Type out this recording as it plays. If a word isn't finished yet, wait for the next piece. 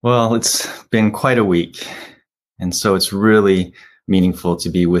Well, it's been quite a week, and so it's really meaningful to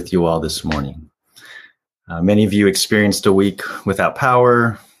be with you all this morning. Many of you experienced a week without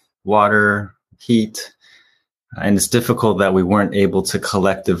power, water, heat, and it's difficult that we weren't able to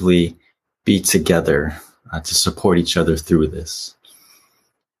collectively be together to support each other through this.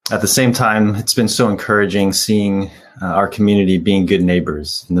 At the same time, it's been so encouraging seeing our community being good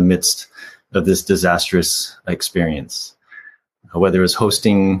neighbors in the midst of this disastrous experience. Whether it was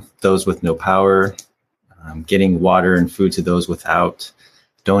hosting those with no power, getting water and food to those without,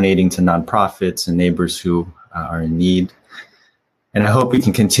 donating to nonprofits and neighbors who are in need. And I hope we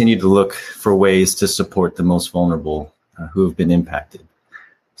can continue to look for ways to support the most vulnerable who have been impacted.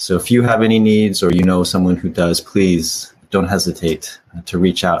 So if you have any needs or you know someone who does, please don't hesitate to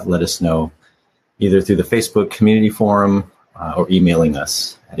reach out and let us know, either through the Facebook community forum or emailing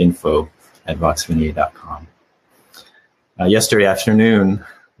us at info@vox28.com. Yesterday afternoon,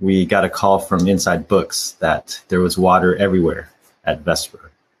 we got a call from Inside Books that there was water everywhere at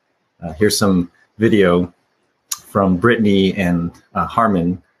Vesper. Here's some video from Brittany and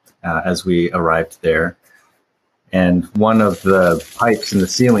Harmon as we arrived there. And one of the pipes in the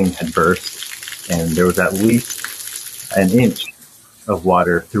ceiling had burst, and there was at least an inch of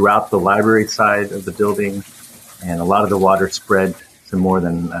water throughout the library side of the building, and a lot of the water spread to more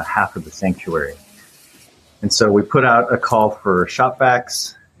than half of the sanctuary. And so we put out a call for shop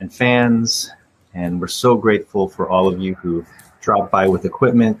vacs and fans, and we're so grateful for all of you who dropped by with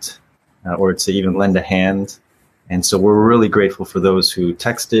equipment or to even lend a hand. And so we're really grateful for those who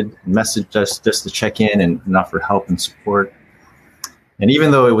texted and messaged us just to check in and offer help and support. And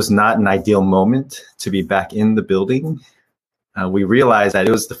even though it was not an ideal moment to be back in the building, we realized that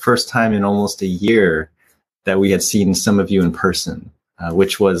it was the first time in almost a year that we had seen some of you in person.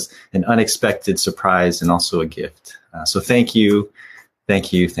 Which was an unexpected surprise and also a gift. So thank you,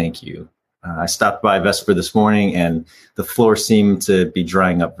 thank you, thank you. I stopped by Vesper this morning and the floor seemed to be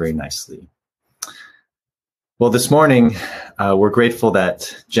drying up very nicely. Well, this morning, we're grateful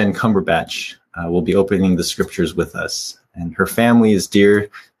that Jen Cumberbatch will be opening the scriptures with us. And her family is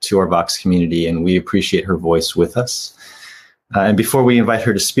dear to our Vox community, and we appreciate her voice with us. And before we invite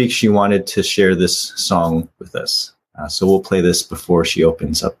her to speak, she wanted to share this song with us. So we'll play this before she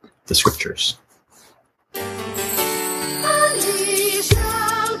opens up the scriptures.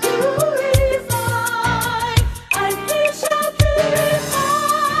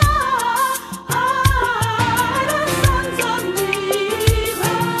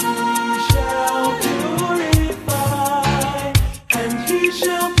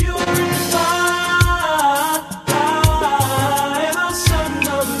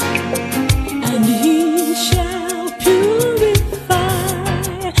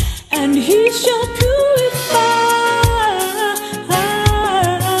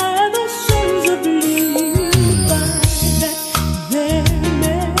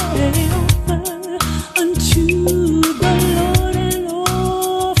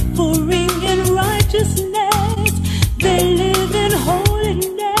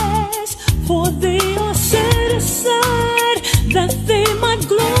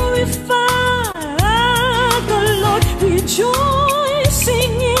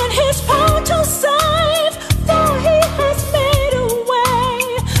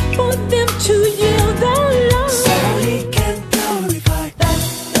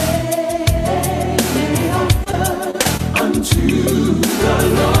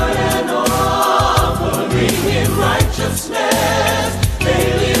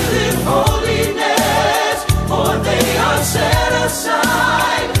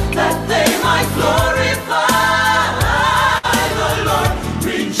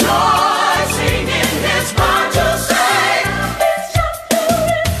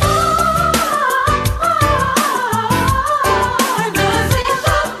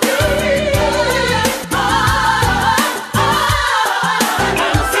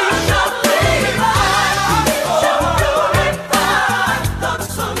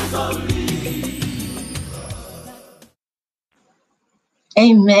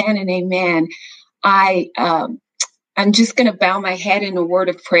 Amen and amen. I'm just going to bow my head in a word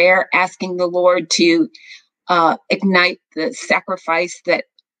of prayer, asking the Lord to ignite the sacrifice that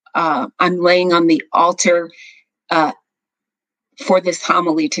I'm laying on the altar for this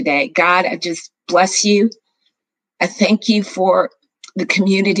homily today. God, I just bless you. I thank you for the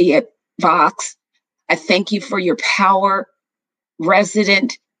community at Vox. I thank you for your power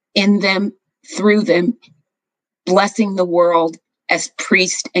resident in them, through them, blessing the world as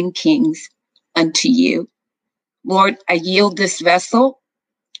priests and kings unto you. Lord, I yield this vessel.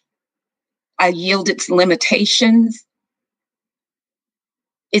 I yield its limitations.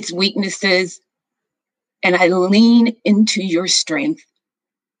 its weaknesses, and I lean into your strength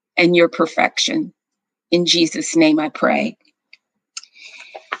and your perfection. In Jesus' name I pray.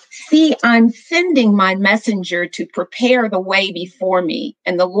 See, I'm sending my messenger to prepare the way before me,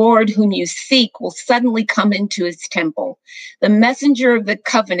 and the Lord whom you seek will suddenly come into his temple, the messenger of the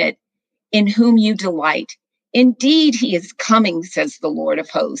covenant in whom you delight. Indeed, he is coming, says the Lord of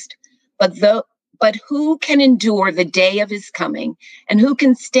hosts. But who can endure the day of his coming, and who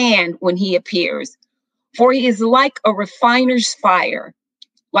can stand when he appears? For he is like a refiner's fire,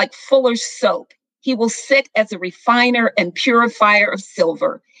 like fuller's soap. He will sit as a refiner and purifier of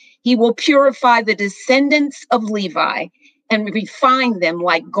silver. He will purify the descendants of Levi and refine them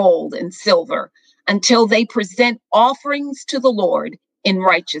like gold and silver until they present offerings to the Lord in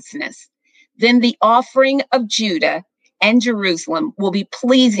righteousness. Then the offering of Judah and Jerusalem will be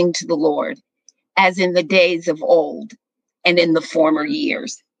pleasing to the Lord, as in the days of old and in the former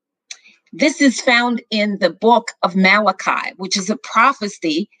years. This is found in the book of Malachi, which is a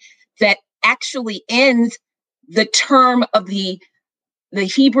prophecy that actually ends the term of the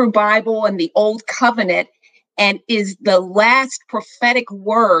Hebrew Bible and the Old Covenant, and is the last prophetic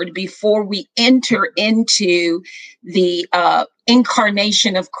word before we enter into the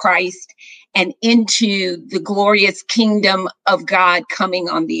incarnation of Christ and into the glorious kingdom of God coming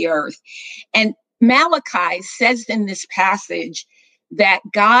on the earth. And Malachi says in this passage that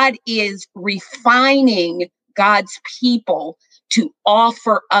God is refining God's people to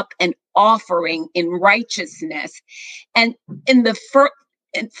offer up an offering in righteousness. And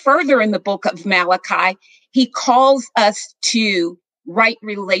further in the book of Malachi, he calls us to right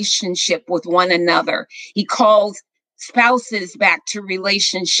relationship with one another. He calls spouses back to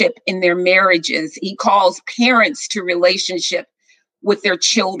relationship in their marriages. He calls parents to relationship with their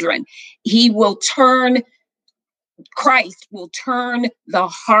children. Christ will turn the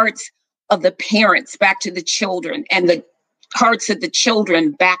hearts of the parents back to the children, and the hearts of the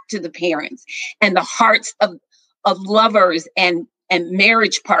children back to the parents, and the hearts of lovers and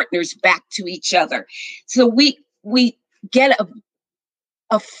marriage partners back to each other. So we get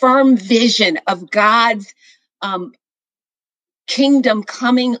a firm vision of God's kingdom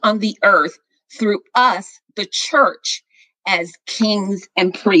coming on the earth through us, the church, as kings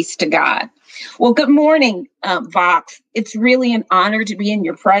and priests to God. Well, good morning, Vox. It's really an honor to be in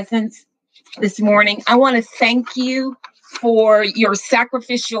your presence this morning. I want to thank you for your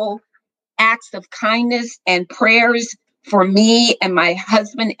sacrificial acts of kindness and prayers for me and my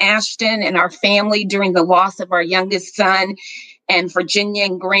husband, Ashton, and our family during the loss of our youngest son, and Virginia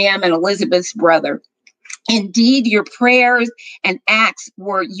and Graham and Elizabeth's brother. Indeed, your prayers and acts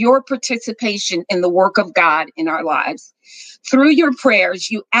were your participation in the work of God in our lives. Through your prayers,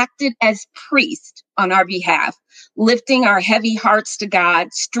 you acted as priest on our behalf, lifting our heavy hearts to God,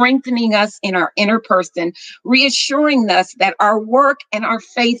 strengthening us in our inner person, reassuring us that our work and our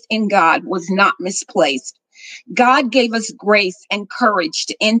faith in God was not misplaced. God gave us grace and courage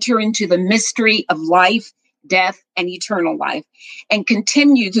to enter into the mystery of life, death, and eternal life, and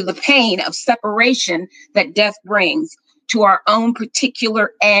continue through the pain of separation that death brings to our own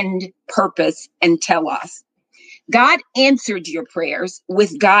particular end, purpose, and telos. God answered your prayers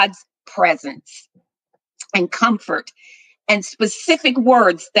with God's presence and comfort and specific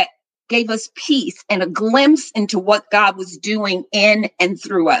words that gave us peace and a glimpse into what God was doing in and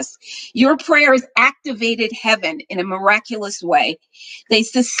through us. Your prayers activated heaven in a miraculous way. They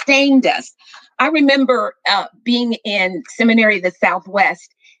sustained us. I remember being in seminary of the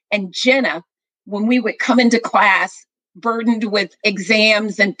Southwest, and Jenna, when we would come into class burdened with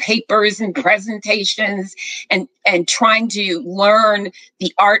exams and papers and presentations and trying to learn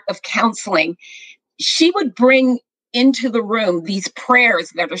the art of counseling, she would bring into the room these prayers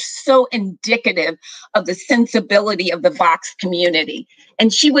that are so indicative of the sensibility of the Vox community.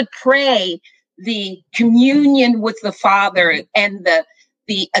 And she would pray the communion with the Father and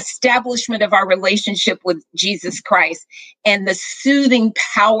the establishment of our relationship with Jesus Christ and the soothing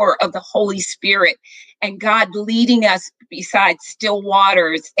power of the Holy Spirit and God leading us beside still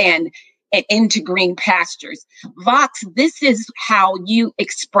waters and into green pastures. Vox, this is how you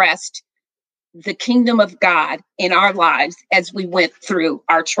expressed the kingdom of God in our lives as we went through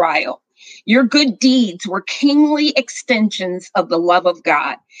our trial. Your good deeds were kingly extensions of the love of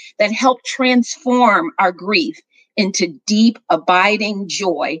God that helped transform our grief into deep, abiding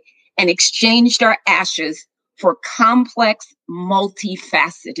joy and exchanged our ashes for complex,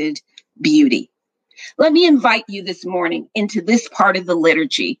 multifaceted beauty. Let me invite you this morning into this part of the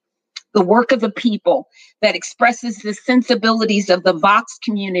liturgy, the work of the people that expresses the sensibilities of the Vox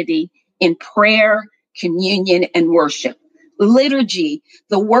community in prayer, communion, and worship. liturgy,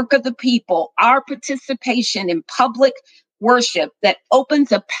 the work of the people, our participation in public worship that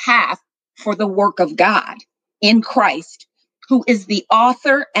opens a path for the work of God in Christ, who is the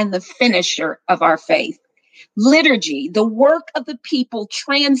author and the finisher of our faith. Liturgy, the work of the people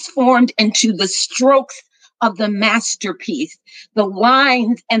transformed into the strokes of the masterpiece, the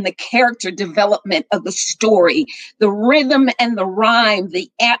lines and the character development of the story, the rhythm and the rhyme, the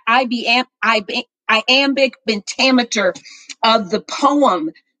iambic pentameter of the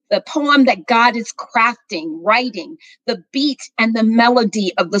poem that God is crafting, writing, the beat and the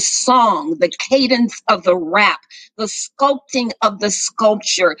melody of the song, the cadence of the rap, the sculpting of the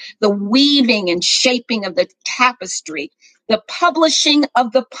sculpture, the weaving and shaping of the tapestry, the publishing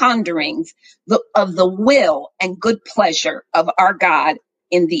of the ponderings of the will and good pleasure of our God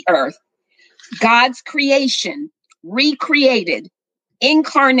in the earth. God's creation, recreated,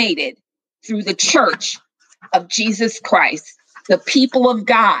 incarnated through the church of Jesus Christ, the people of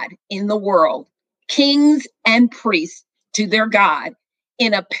God in the world, kings and priests to their God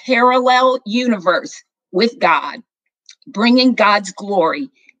in a parallel universe with God, bringing God's glory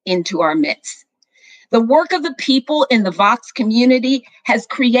into our midst. The work of the people in the Vox community has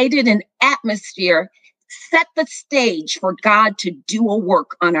created an atmosphere, set the stage for God to do a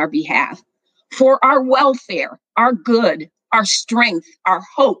work on our behalf, for our welfare, our good, our strength, our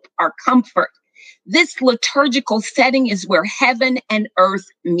hope, our comfort. This liturgical setting is where heaven and earth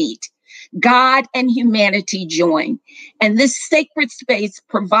meet. God and humanity join. And this sacred space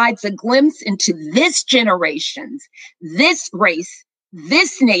provides a glimpse into this generation's, this race,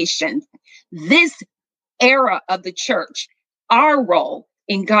 this nation, this era of the church, our role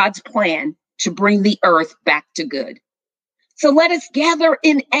in God's plan to bring the earth back to good. So let us gather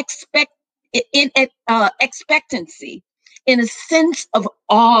in expectancy, in a sense of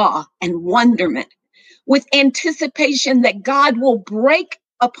awe and wonderment, with anticipation that God will break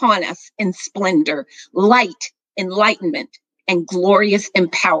upon us in splendor, light, enlightenment, and glorious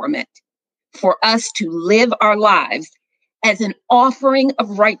empowerment for us to live our lives as an offering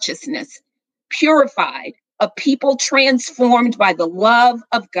of righteousness, purified, a people transformed by the love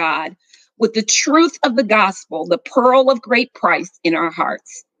of God, with the truth of the gospel, the pearl of great price in our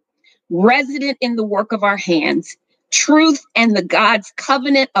hearts, resident in the work of our hands, truth and the God's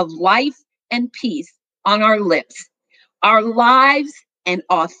covenant of life and peace on our lips, our lives and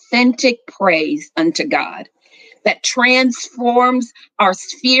authentic praise unto God that transforms our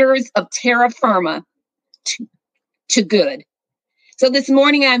spheres of terra firma to good. So this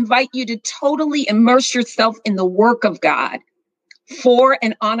morning, I invite you to totally immerse yourself in the work of God for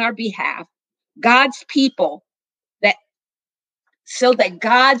and on our behalf, God's people, so that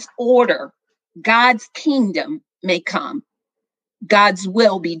God's order, God's kingdom may come, God's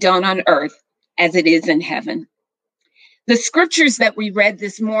will be done on earth as it is in heaven. The scriptures that we read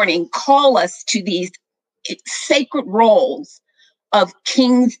this morning call us to these sacred roles of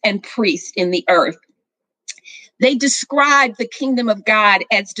kings and priests in the earth. They describe the kingdom of God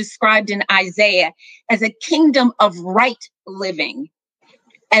as described in Isaiah as a kingdom of right living,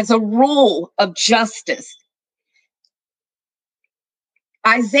 as a rule of justice.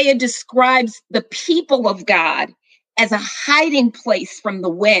 Isaiah describes the people of God as a hiding place from the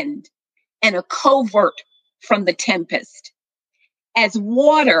wind and a covert from the tempest, as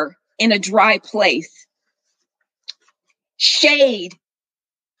water in a dry place, shade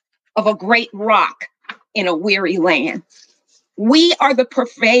of a great rock in a weary land. We are the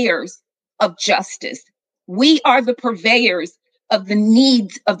purveyors of justice. We are the purveyors of the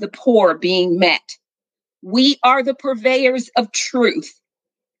needs of the poor being met. We are the purveyors of truth.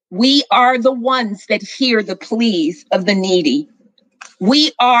 We are the ones that hear the pleas of the needy.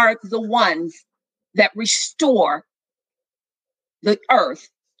 We are the ones that restore the earth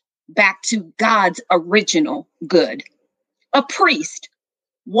back to God's original good. A priest,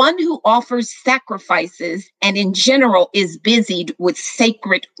 one who offers sacrifices and in general is busied with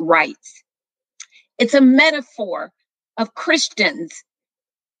sacred rites. It's a metaphor of Christians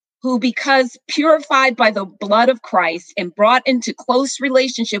who, because purified by the blood of Christ and brought into close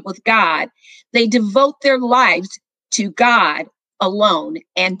relationship with God, they devote their lives to God alone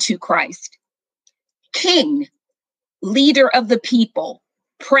and to Christ. King, leader of the people,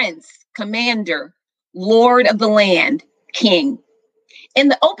 prince, commander, lord of the land, king. In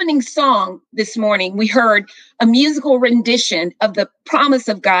the opening song this morning, we heard a musical rendition of the promise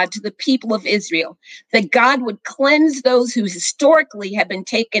of God to the people of Israel, that God would cleanse those who historically have been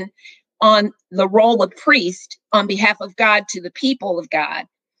taken on the role of priest on behalf of God to the people of God.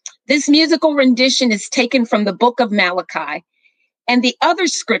 This musical rendition is taken from the book of Malachi, and the other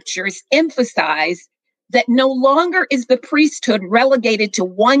scriptures emphasize that no longer is the priesthood relegated to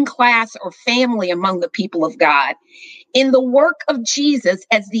one class or family among the people of God. In the work of Jesus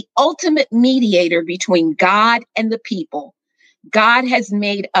as the ultimate mediator between God and the people, God has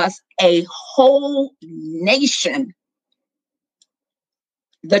made us a whole nation,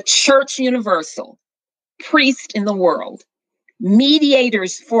 the church universal, priest in the world,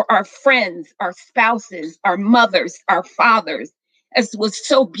 mediators for our friends, our spouses, our mothers, our fathers, as was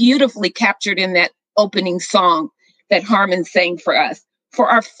so beautifully captured in that opening song that Harmon sang for us, for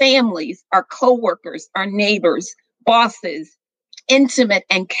our families, our coworkers, our neighbors, bosses, intimate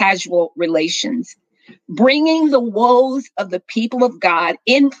and casual relations, bringing the woes of the people of God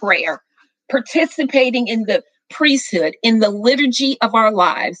in prayer, participating in the priesthood, in the liturgy of our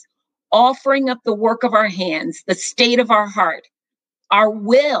lives, offering up the work of our hands, the state of our heart, our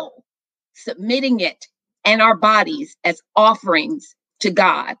will, submitting it, and our bodies as offerings to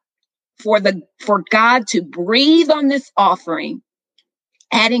God, for God to breathe on this offering,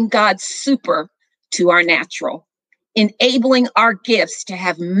 adding God's super to our natural, enabling our gifts to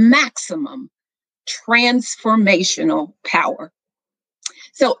have maximum transformational power.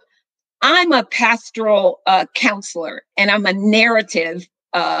 So I'm a pastoral counselor, and I'm a narrative.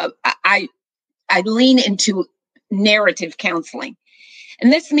 I lean into narrative counseling.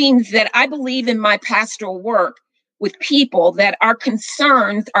 And this means that I believe in my pastoral work with people that our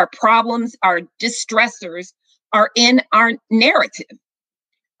concerns, our problems, our distressors are in our narrative.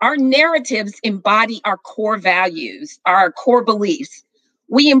 Our narratives embody our core values, our core beliefs.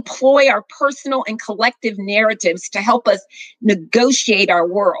 We employ our personal and collective narratives to help us negotiate our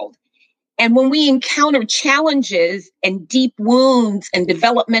world. And when we encounter challenges and deep wounds and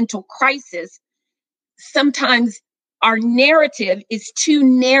developmental crisis, sometimes our narrative is too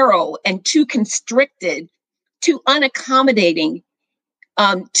narrow and too constricted, too unaccommodating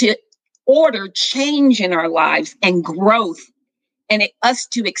to order change in our lives and growth and us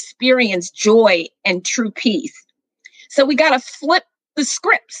to experience joy and true peace. So we got to flip the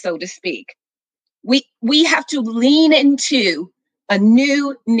script, so to speak. We have to lean into a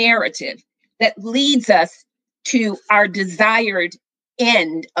new narrative that leads us to our desired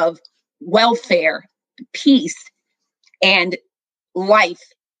end of welfare, peace, and life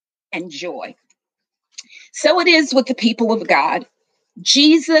and joy. So it is with the people of God.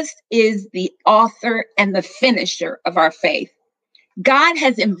 Jesus is the author and the finisher of our faith. God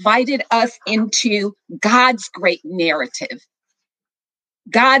has invited us into God's great narrative,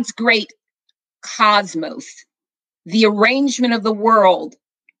 God's great cosmos, the arrangement of the world,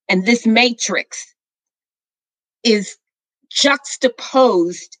 and this matrix is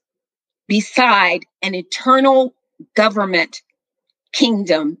juxtaposed beside an eternal government,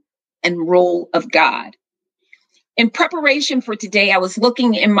 kingdom, and rule of God. In preparation for today, I was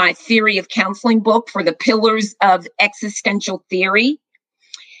looking in my theory of counseling book for the pillars of existential theory.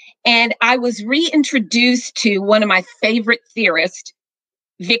 And I was reintroduced to one of my favorite theorists,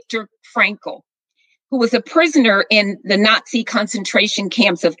 Viktor Frankl, who was a prisoner in the Nazi concentration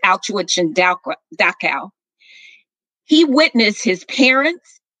camps of Auschwitz and Dachau. He witnessed his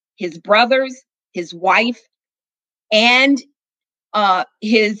parents, his brothers, his wife, and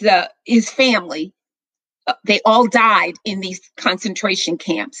his family. They all died in these concentration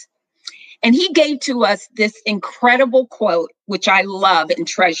camps. And he gave to us this incredible quote, which I love and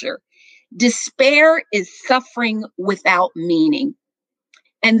treasure. Despair is suffering without meaning.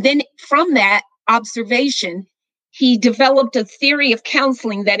 And then from that observation, he developed a theory of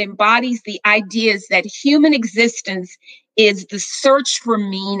counseling that embodies the ideas that human existence is the search for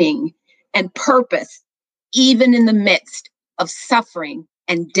meaning and purpose, even in the midst of suffering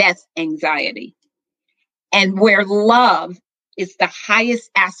and death anxiety. And where love is the highest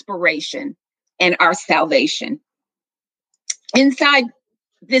aspiration and our salvation. Inside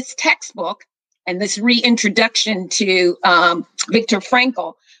this textbook and this reintroduction to Viktor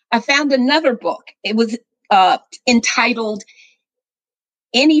Frankl, I found another book. It was entitled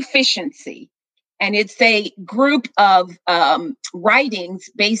Inefficiency, and it's a group of writings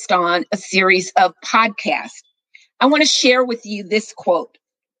based on a series of podcasts. I want to share with you this quote.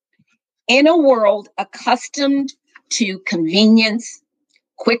 In a world accustomed to convenience,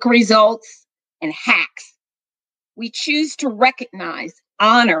 quick results, and hacks, we choose to recognize,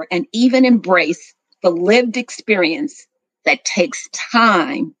 honor, and even embrace the lived experience that takes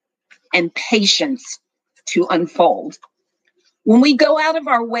time and patience to unfold. When we go out of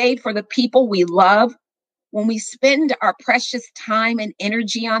our way for the people we love, when we spend our precious time and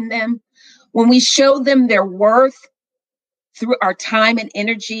energy on them, when we show them their worth through our time and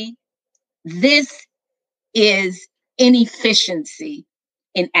energy, this is inefficiency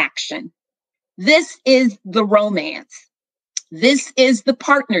in action. This is the romance. This is the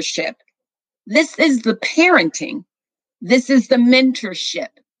partnership. This is the parenting. This is the mentorship.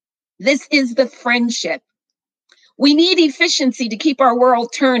 This is the friendship. We need efficiency to keep our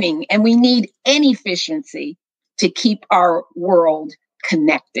world turning, and we need inefficiency to keep our world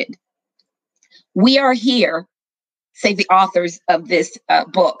connected. We are here, say the authors of this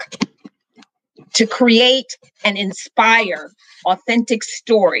book, to create and inspire authentic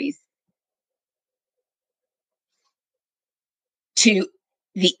stories to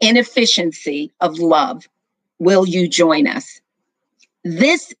the inefficiency of love. Will you join us?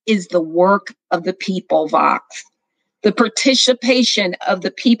 This is the work of the people, Vox, the participation of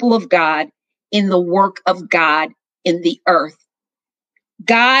the people of God in the work of God in the earth.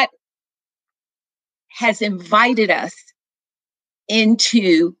 God has invited us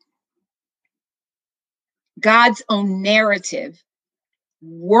into God's own narrative,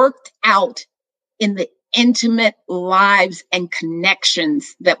 worked out in the intimate lives and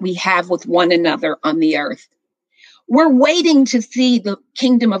connections that we have with one another on the earth. We're waiting to see the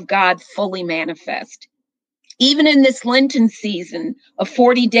kingdom of God fully manifest. Even in this Lenten season of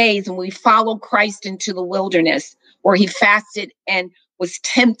 40 days, when we follow Christ into the wilderness, where he fasted and was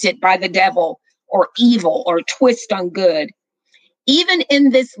tempted by the devil or evil or twist on good. Even in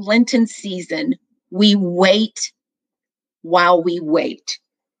this Lenten season, we wait while we wait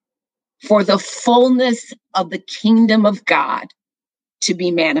for the fullness of the kingdom of God to be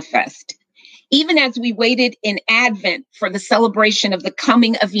manifest. Even as we waited in Advent for the celebration of the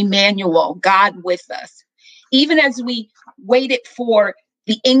coming of Emmanuel, God with us. Even as we waited for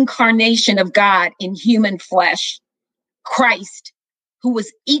the incarnation of God in human flesh, Christ, who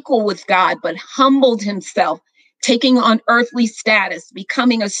was equal with God, but humbled himself, taking on earthly status,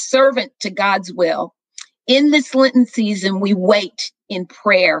 becoming a servant to God's will. In this Lenten season, we wait in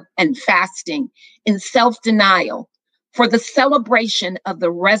prayer and fasting, in self-denial, for the celebration of the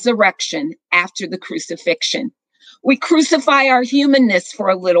resurrection after the crucifixion. We crucify our humanness for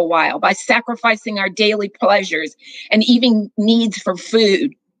a little while by sacrificing our daily pleasures and even needs for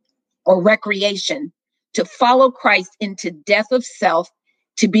food or recreation to follow Christ into death of self,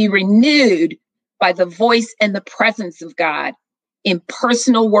 to be renewed by the voice and the presence of God in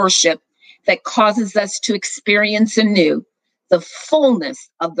personal worship that causes us to experience anew the fullness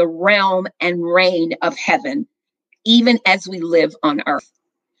of the realm and reign of heaven, even as we live on earth.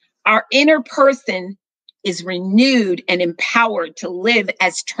 Our inner person is renewed and empowered to live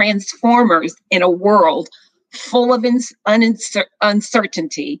as transformers in a world full of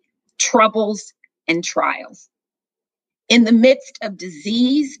uncertainty, troubles, and trials. In the midst of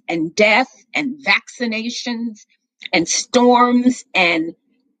disease and death and vaccinations and storms and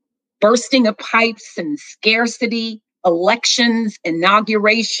bursting of pipes and scarcity, elections,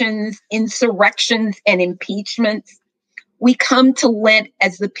 inaugurations, insurrections, and impeachments, we come to Lent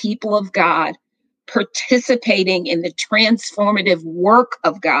as the people of God, participating in the transformative work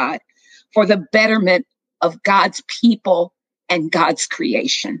of God for the betterment of God's people and God's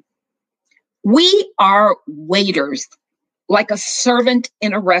creation. We are waiters, like a servant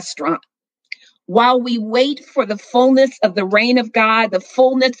in a restaurant. While we wait for the fullness of the reign of God, the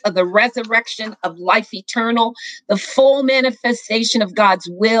fullness of the resurrection of life eternal, the full manifestation of God's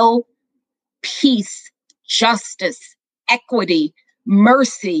will, peace, justice, equity,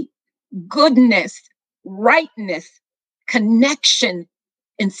 mercy, goodness, rightness, connection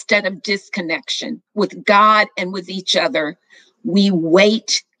instead of disconnection with God and with each other, we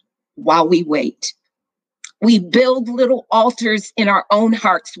wait while we wait. We build little altars in our own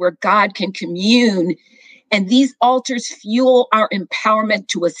hearts where God can commune, and these altars fuel our empowerment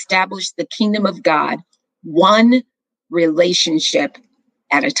to establish the kingdom of God, one relationship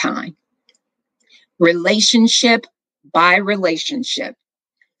at a time. Relationship by relationship,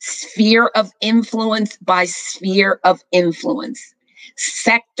 sphere of influence by sphere of influence,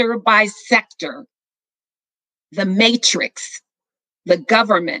 sector by sector, the matrix, the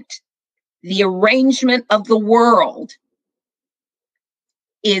government, the arrangement of the world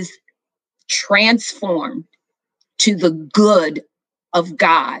is transformed to the good of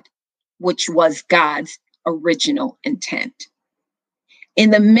God, which was God's original intent.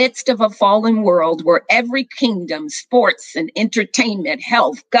 In the midst of a fallen world where every kingdom, sports and entertainment,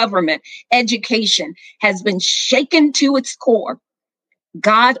 health, government, education has been shaken to its core,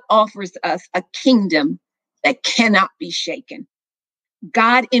 God offers us a kingdom that cannot be shaken.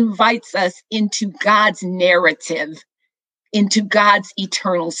 God invites us into God's narrative, into God's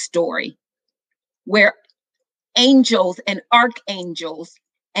eternal story, where angels and archangels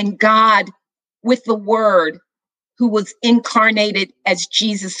and God with the Word, who was incarnated as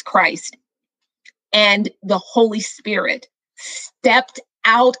Jesus Christ, and the Holy Spirit stepped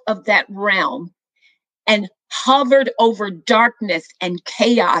out of that realm and hovered over darkness and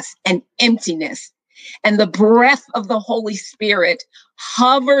chaos and emptiness. And the breath of the Holy Spirit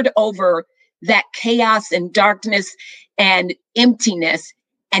hovered over that chaos and darkness and emptiness,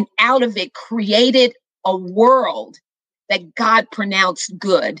 and out of it created a world that God pronounced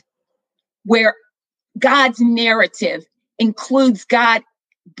good, where God's narrative includes God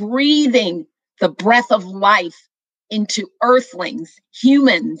breathing the breath of life into earthlings,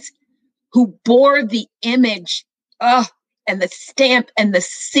 humans who bore the image and the stamp and the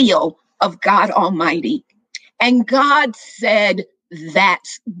seal of God Almighty. And God said,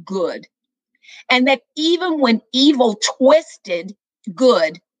 that's good. And that even when evil twisted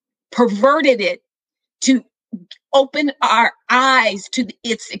good, perverted it to open our eyes to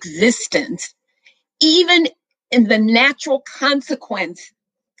its existence, even in the natural consequence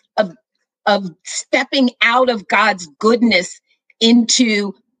of stepping out of God's goodness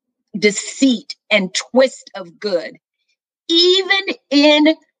into deceit and twist of good, even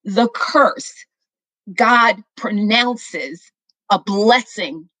in the curse, God pronounces a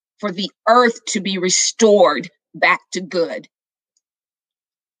blessing for the earth to be restored back to good.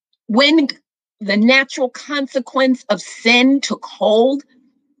 When the natural consequence of sin took hold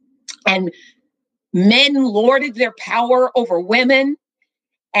and men lorded their power over women,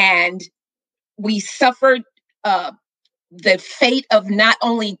 and we suffered the fate of not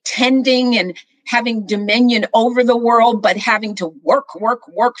only tending and having dominion over the world, but having to work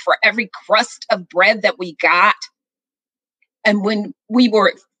for every crust of bread that we got. And when we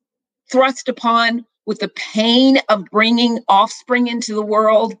were thrust upon with the pain of bringing offspring into the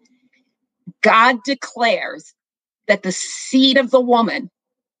world, God declares that the seed of the woman,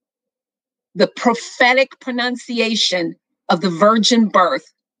 the prophetic pronunciation of the virgin birth,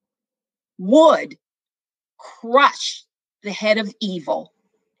 would crush the head of evil,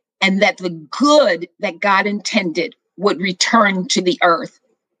 and that the good that God intended would return to the earth.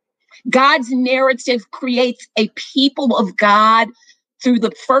 God's narrative creates a people of God through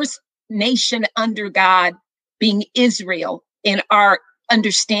the first nation under God being Israel in our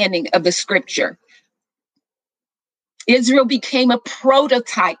understanding of the scripture. Israel became a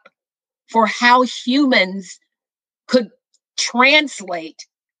prototype for how humans could translate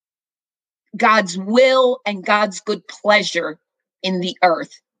God's will and God's good pleasure in the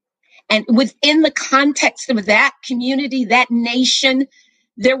earth. And within the context of that community, that nation,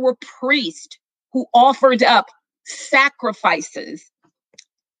 there were priests who offered up sacrifices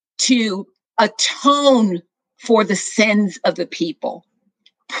to atone for the sins of the people.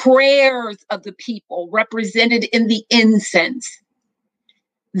 Prayers of the people represented in the incense.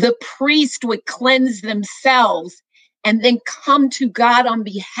 The priest would cleanse themselves and then come to God on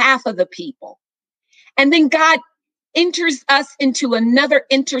behalf of the people. And then God enters us into another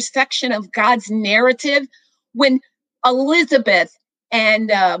intersection of God's narrative when Elizabeth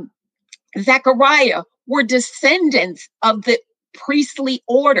and Zechariah were descendants of the priestly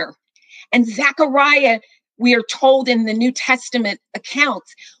order. And Zechariah, we are told in the New Testament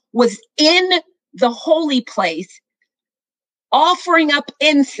accounts, was in the holy place offering up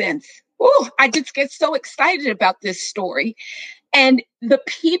incense. Ooh, I just get so excited about this story. And the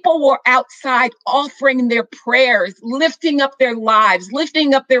people were outside offering their prayers, lifting up their lives,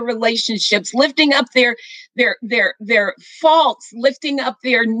 lifting up their relationships, lifting up their faults, lifting up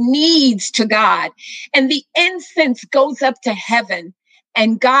their needs to God. And the incense goes up to heaven.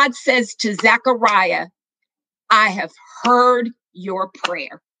 And God says to Zechariah, I have heard your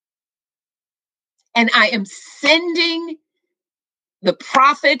prayer. And I am sending the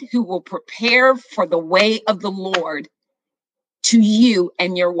prophet who will prepare for the way of the Lord to you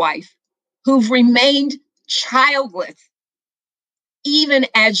and your wife, who've remained childless, even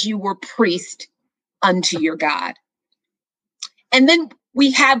as you were priest unto your God. And then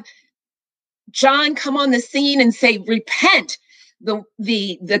we have John come on the scene and say, repent.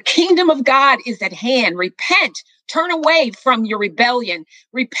 The kingdom of God is at hand. Repent. Turn away from your rebellion.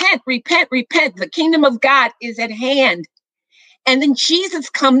 Repent, repent, repent. The kingdom of God is at hand. And then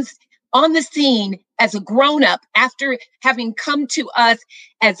Jesus comes on the scene as a grown-up after having come to us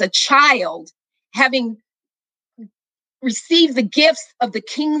as a child, having received the gifts of the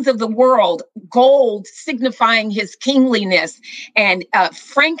kings of the world, gold signifying his kingliness, and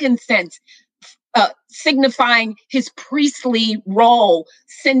frankincense signifying his priestly role,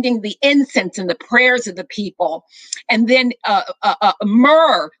 sending the incense and the prayers of the people, and then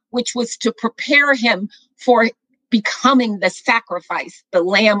myrrh, which was to prepare him for becoming the sacrifice, the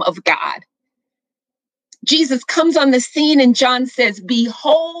Lamb of God. Jesus comes on the scene and John says,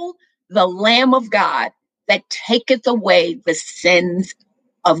 behold the Lamb of God that taketh away the sins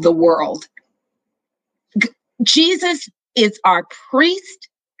of the world. Jesus is our priest,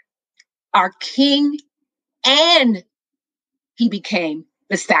 our king, and he became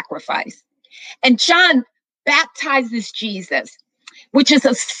the sacrifice. And John baptizes Jesus, which is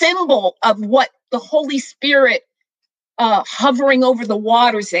a symbol of what the Holy Spirit hovering over the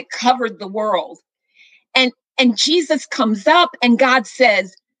waters that covered the world. And Jesus comes up and God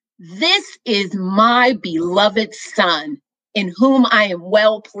says, "This is my beloved Son, in whom I am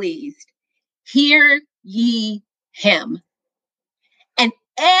well pleased. Hear ye him." And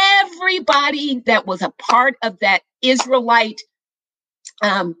everybody that was a part of that Israelite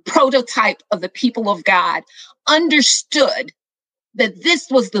prototype of the people of God understood that this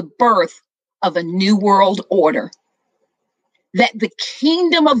was the birth of a new world order, that the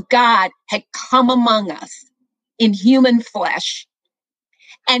kingdom of God had come among us in human flesh.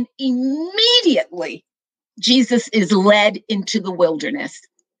 And immediately, Jesus is led into the wilderness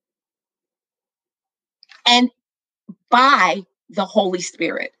and by the Holy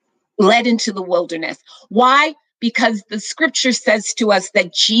Spirit, led into the wilderness. Why? Because the scripture says to us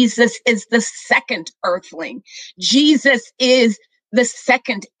that Jesus is the second earthling. Jesus is the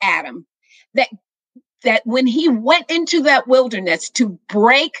second Adam. That when he went into that wilderness to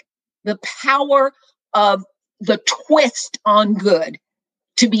break the power of the twist on good,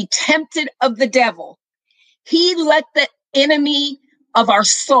 to be tempted of the devil, he let the enemy of our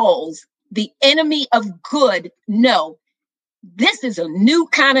souls, the enemy of good, know this is a new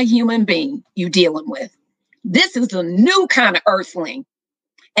kind of human being you're dealing with. This is a new kind of earthling.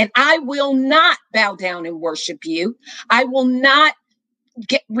 And I will not bow down and worship you. I will not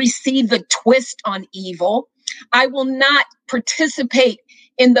receive the twist on evil. I will not participate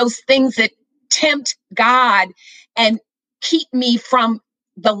in those things that tempt God and keep me from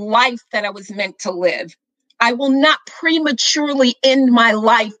the life that I was meant to live. I will not prematurely end my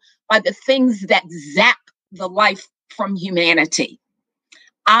life by the things that zap the life from humanity.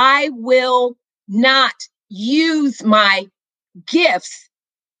 I will not use my gifts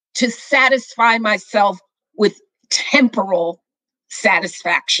to satisfy myself with temporal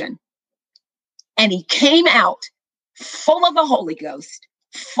satisfaction. And he came out full of the Holy Ghost,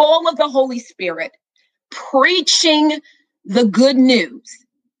 full of the Holy Spirit, preaching the good news.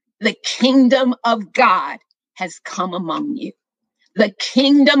 The kingdom of God has come among you. The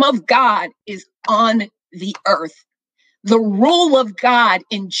kingdom of God is on the earth. The rule of God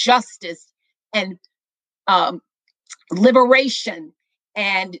in justice and liberation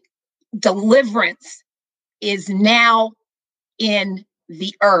and deliverance is now in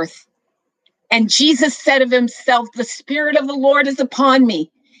the earth. And Jesus said of himself, "The Spirit of the Lord is upon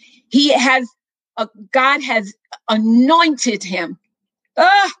me." God has anointed him,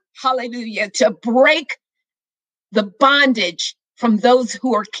 hallelujah, to break the bondage from those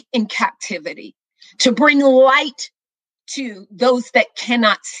who are in captivity, to bring light to those that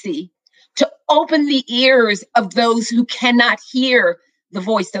cannot see, to open the ears of those who cannot hear the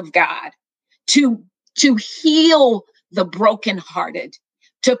voice of God, to heal the brokenhearted,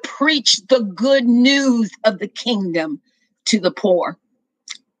 to preach the good news of the kingdom to the poor.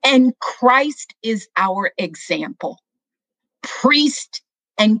 And Christ is our example, priest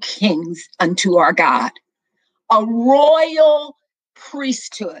and kings unto our God, a royal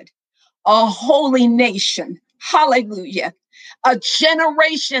priesthood, a holy nation. Hallelujah. A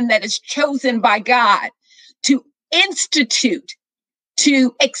generation that is chosen by God to institute,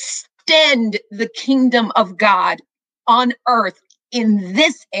 to extend the kingdom of God on earth in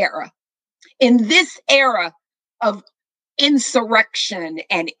this era of insurrection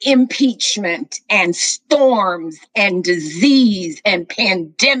and impeachment and storms and disease and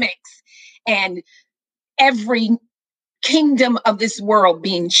pandemics and every kingdom of this world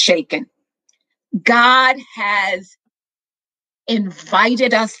being shaken. God has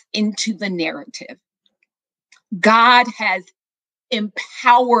invited us into the narrative. God has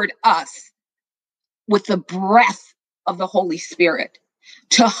empowered us with the breath of the Holy Spirit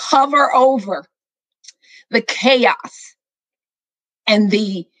to hover over the chaos and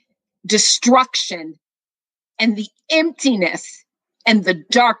the destruction and the emptiness and the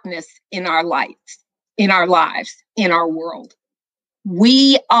darkness in our lives, in our world.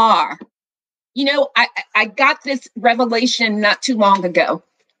 We are, I got this revelation not too long ago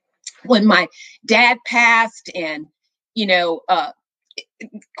when my dad passed, and,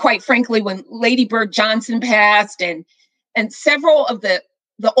 quite frankly, when Lady Bird Johnson passed, and several of the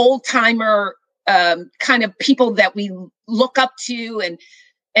old timer kind of people that we look up to,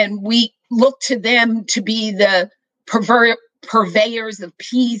 and we look to them to be the purveyors of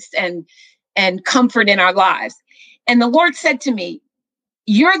peace and comfort in our lives. And the Lord said to me,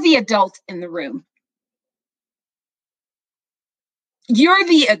 you're the adult in the room. You're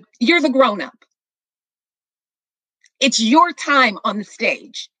the grown-up. It's your time on the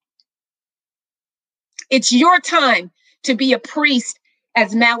stage. It's your time to be a priest,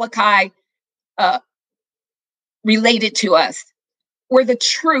 as Malachi related to us, where the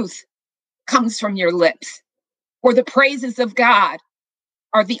truth comes from your lips, where the praises of God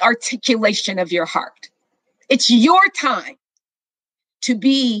are the articulation of your heart. It's your time to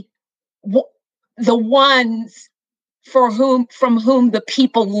be the ones from whom the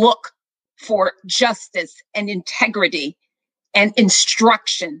people look for justice and integrity and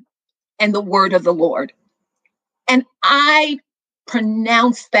instruction and the word of the Lord. And I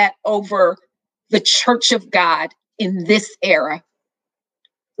pronounce that over the church of God in this era.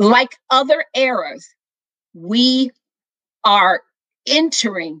 Like other eras, we are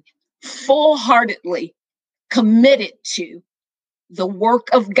entering full-heartedly committed to the work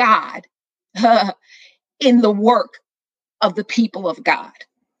of God in the work of the people of God.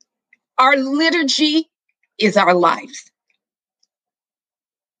 Our liturgy is our lives.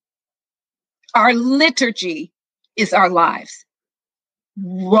 Our liturgy is our lives.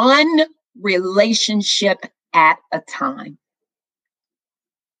 One relationship at a time.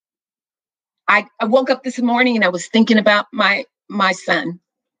 I woke up this morning and I was thinking about my son.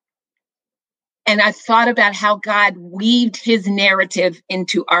 And I thought about how God weaved his narrative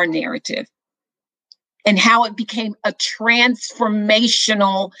into our narrative and how it became a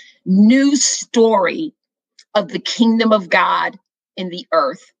transformational new story of the kingdom of God in the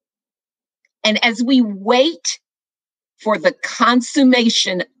earth. And as we wait for the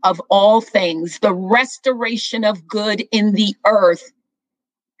consummation of all things, the restoration of good in the earth,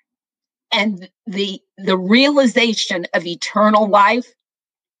 and the realization of eternal life,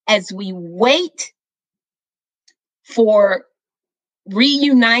 as we wait for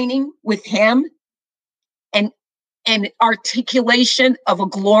reuniting with him and articulation of a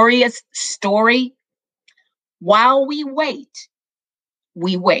glorious story, while we wait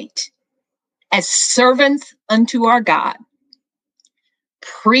as servants unto our God,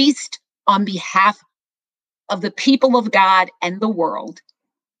 priests on behalf of the people of God and the world,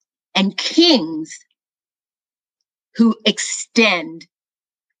 and kings who extend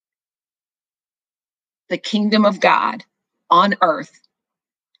the kingdom of God on earth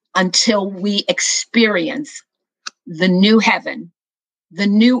until we experience the new heaven, the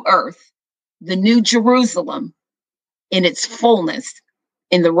new earth, the new Jerusalem in its fullness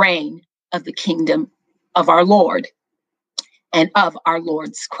in the reign of the kingdom of our Lord and of our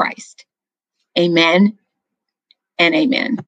Lord's Christ. Amen and amen.